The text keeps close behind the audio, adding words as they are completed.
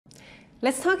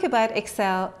Let's talk about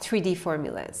Excel 3D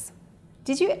formulas.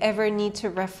 Did you ever need to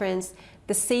reference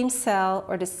the same cell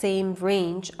or the same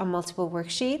range on multiple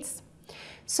worksheets?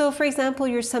 So for example,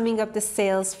 you're summing up the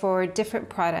sales for different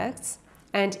products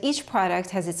and each product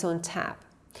has its own tab.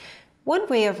 One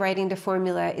way of writing the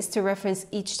formula is to reference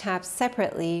each tab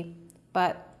separately,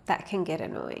 but that can get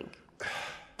annoying.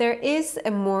 There is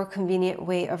a more convenient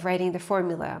way of writing the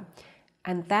formula,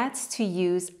 and that's to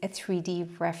use a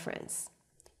 3D reference.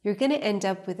 You're going to end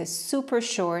up with a super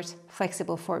short,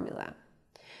 flexible formula.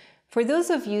 For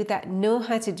those of you that know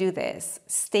how to do this,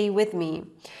 stay with me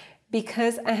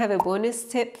because I have a bonus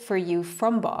tip for you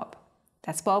from Bob.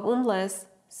 That's Bob Umlas,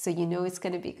 so you know it's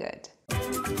going to be good.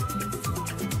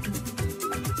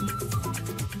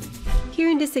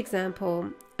 Here in this example,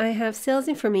 I have sales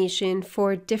information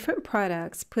for different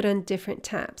products put on different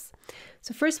tabs.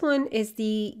 So first one is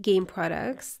the game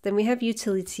products, then we have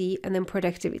utility, and then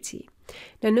productivity.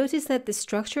 Now notice that the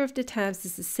structure of the tabs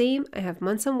is the same. I have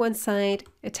months on one side,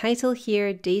 a title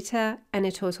here, data, and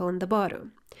a total on the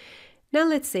bottom. Now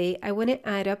let's say I want to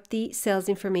add up the sales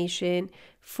information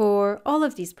for all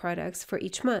of these products for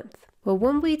each month. Well,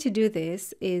 one way to do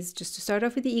this is just to start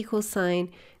off with the equal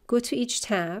sign, go to each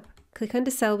tab, click on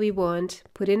the cell we want,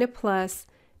 put in a plus,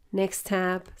 next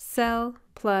tab, cell,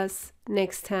 plus,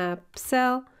 next tab,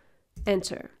 cell,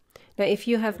 enter. Now, if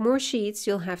you have more sheets,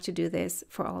 you'll have to do this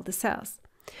for all the cells.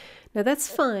 Now, that's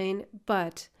fine,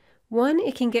 but one,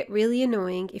 it can get really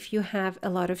annoying if you have a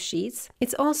lot of sheets.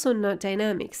 It's also not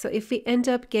dynamic. So if we end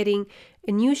up getting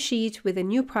a new sheet with a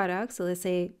new product, so let's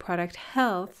say product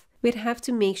health, we'd have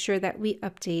to make sure that we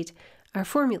update our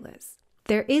formulas.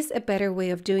 There is a better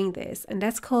way of doing this, and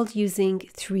that's called using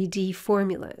 3D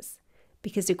formulas.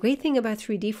 Because the great thing about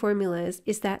 3D formulas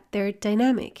is that they're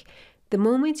dynamic. The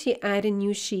moment you add a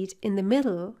new sheet in the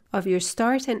middle of your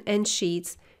start and end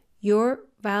sheets, your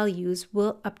values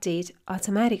will update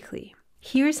automatically.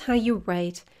 Here's how you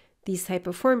write these type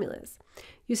of formulas.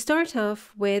 You start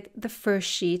off with the first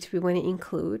sheet we want to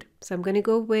include. So I'm going to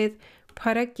go with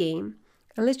product game,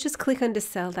 and let's just click on the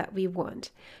cell that we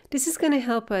want. This is going to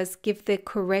help us give the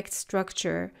correct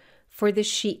structure for the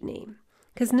sheet name.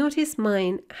 Because notice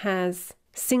mine has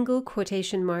single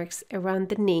quotation marks around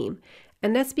the name,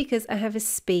 and that's because I have a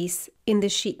space in the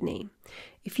sheet name.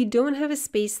 If you don't have a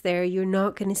space there, you're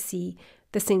not going to see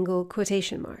the single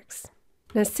quotation marks.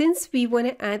 Now, since we want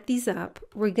to add these up,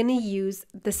 we're going to use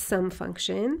the sum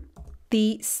function.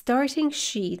 The starting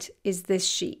sheet is this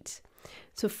sheet.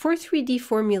 So for 3D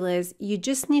formulas, you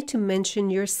just need to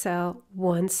mention your cell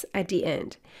once at the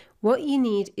end. What you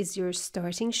need is your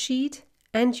starting sheet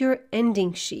and your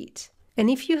ending sheet. And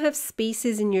if you have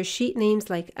spaces in your sheet names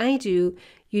like I do,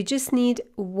 you just need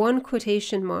one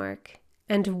quotation mark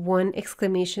and one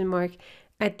exclamation mark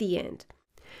at the end.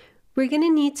 We're going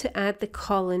to need to add the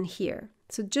colon here.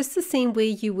 So just the same way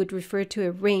you would refer to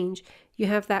a range, you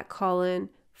have that colon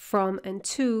from and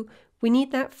to, we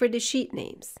need that for the sheet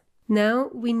names. Now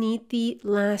we need the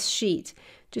last sheet.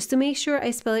 Just to make sure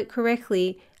I spell it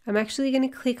correctly, I'm actually going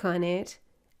to click on it,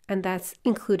 and that's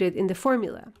included in the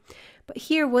formula. But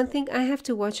here, one thing I have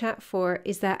to watch out for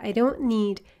is that I don't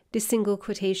need the single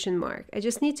quotation mark. I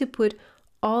just need to put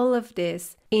all of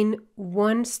this in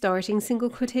one starting single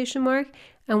quotation mark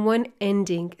and one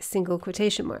ending single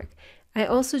quotation mark. I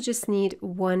also just need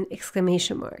one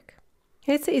exclamation mark.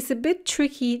 It's a bit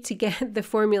tricky to get the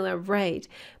formula right,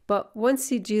 but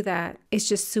once you do that, it's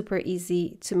just super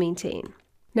easy to maintain.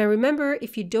 Now remember,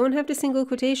 if you don't have the single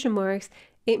quotation marks,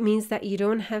 it means that you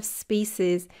don't have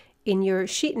spaces in your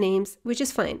sheet names, which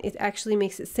is fine. It actually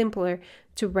makes it simpler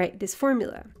to write this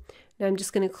formula. Now I'm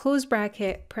just going to close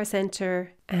bracket, press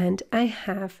enter, and I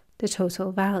have the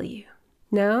total value.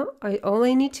 Now all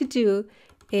I need to do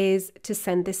is to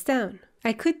send this down.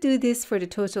 I could do this for the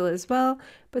total as well,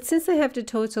 but since I have the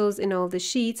totals in all the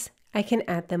sheets, I can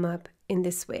add them up in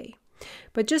this way.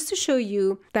 But just to show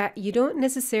you that you don't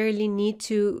necessarily need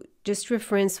to just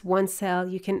reference one cell,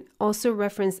 you can also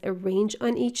reference a range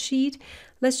on each sheet.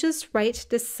 Let's just write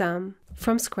the sum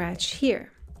from scratch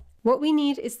here. What we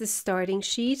need is the starting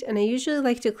sheet, and I usually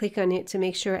like to click on it to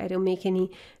make sure I don't make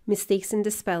any mistakes in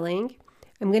the spelling.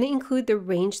 I'm going to include the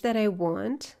range that I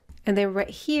want, and then right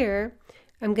here,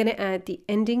 I'm going to add the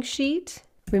ending sheet,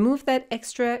 remove that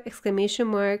extra exclamation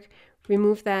mark,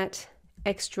 remove that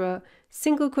extra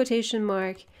single quotation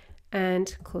mark,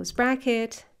 and close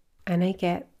bracket, and I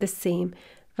get the same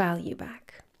value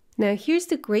back. Now here's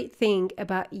the great thing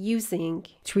about using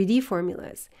 3D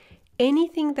formulas.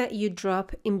 Anything that you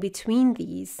drop in between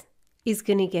these is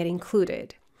going to get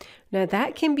included. Now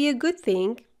that can be a good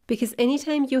thing because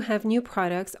anytime you have new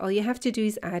products, all you have to do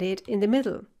is add it in the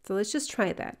middle. So let's just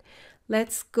try that.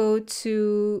 let's go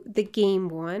to the game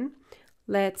one.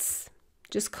 Let's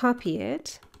just copy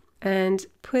it and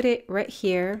put it right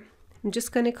here. I'm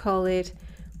just going to call it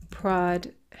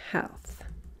prod health.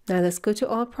 Now let's go to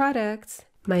all products.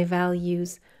 My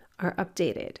values are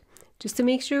updated. Just to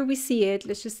make sure we see it,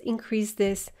 let's just increase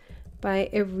this by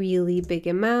a really big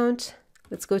amount.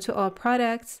 Let's go to all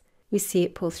products. We see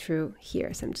it pull through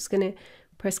here. So I'm just going to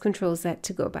press Ctrl Z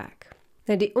to go back.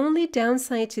 Now the only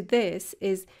downside to this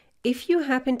is if you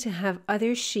happen to have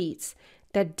other sheets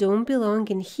that don't belong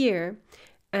in here,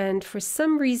 and for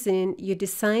some reason you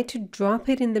decide to drop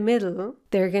it in the middle,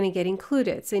 they're going to get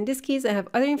included. So in this case, I have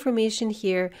other information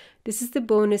here. This is the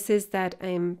bonuses that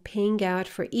I'm paying out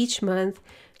for each month.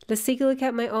 Let's take a look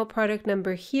at my all product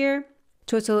number here.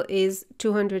 Total is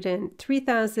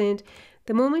 203,000.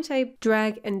 The moment I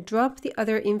drag and drop the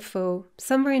other info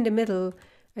somewhere in the middle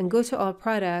and go to all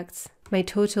products, my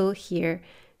total here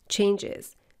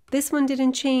changes. This one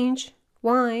didn't change.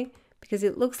 Why? Because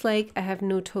it looks like I have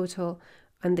no total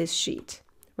on this sheet,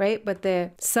 right? But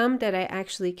the sum that I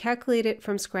actually calculated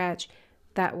from scratch,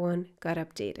 that one got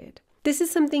updated. This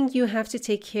is something you have to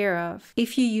take care of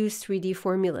if you use 3D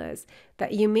formulas,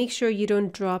 that you make sure you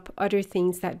don't drop other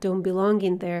things that don't belong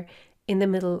in there in the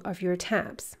middle of your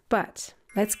tabs. But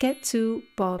let's get to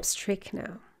Bob's trick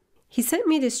now. He sent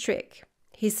me this trick.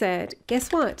 He said,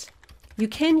 guess what? You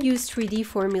can use 3D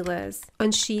formulas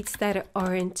on sheets that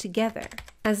aren't together.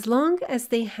 As long as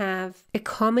they have a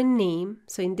common name,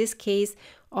 so in this case,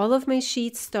 all of my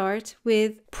sheets start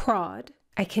with prod,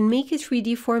 I can make a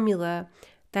 3D formula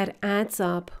that adds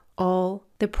up all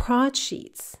the prod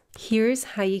sheets. Here's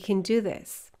how you can do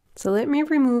this. So let me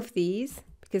remove these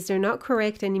because they're not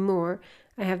correct anymore.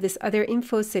 I have this other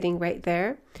info sitting right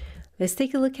there. Let's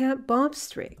take a look at Bob's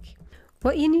trick.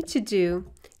 What you need to do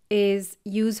is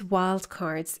use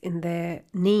wildcards in the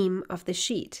name of the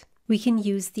sheet. We can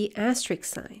use the asterisk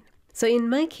sign. So in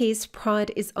my case,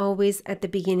 prod is always at the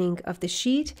beginning of the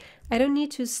sheet. I don't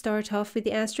need to start off with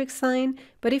the asterisk sign,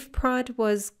 but if prod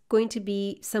was going to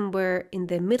be somewhere in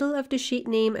the middle of the sheet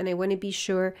name and I want to be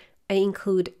sure I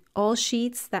include all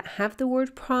sheets that have the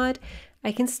word prod,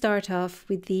 I can start off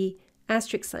with the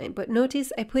asterisk sign. But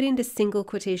notice I put in the single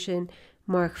quotation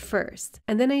mark first,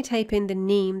 and then I type in the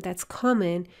name that's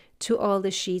common to all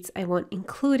the sheets I want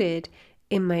included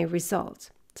in my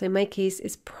result. So in my case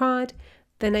is prod,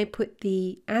 then I put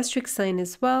the asterisk sign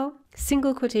as well,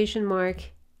 single quotation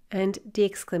mark, and the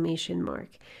exclamation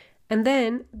mark. And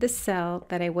then the cell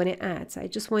that I want to add. So I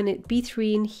just want it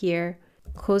B3 in here,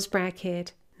 close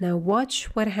bracket. Now watch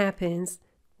what happens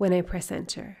when I press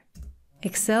enter.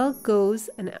 Excel goes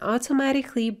and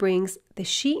automatically brings the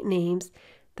sheet names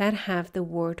that have the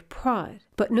word prod.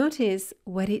 But notice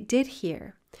what it did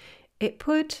here. It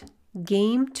put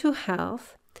game to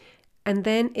health, and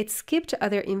then it skipped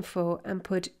other info and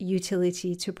put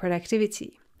utility to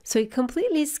productivity. So it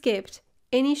completely skipped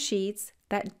any sheets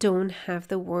that don't have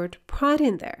the word prod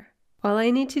in there. All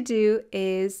I need to do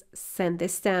is send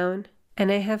this down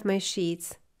and I have my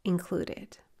sheets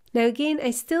included. Now again,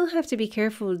 I still have to be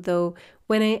careful though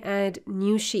when I add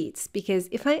new sheets, because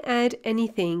if I add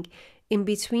anything in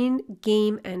between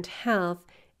game and health,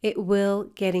 it will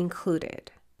get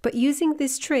included. But using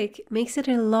this trick makes it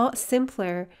a lot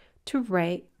simpler to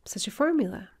write such a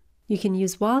formula. You can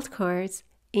use wildcards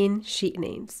in sheet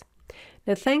names.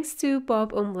 Now thanks to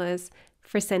Bob Umlas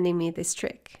for sending me this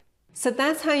trick. So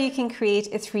that's how you can create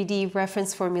a 3D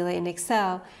reference formula in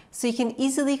Excel so you can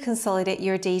easily consolidate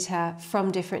your data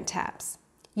from different tabs.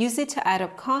 Use it to add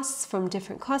up costs from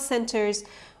different cost centers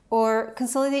or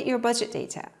consolidate your budget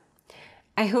data.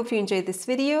 I hope you enjoyed this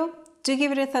video. Do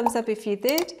give it a thumbs up if you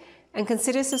did, and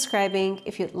consider subscribing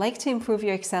if you'd like to improve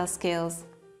your Excel skills.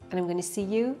 And I'm going to see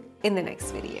you in the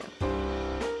next video.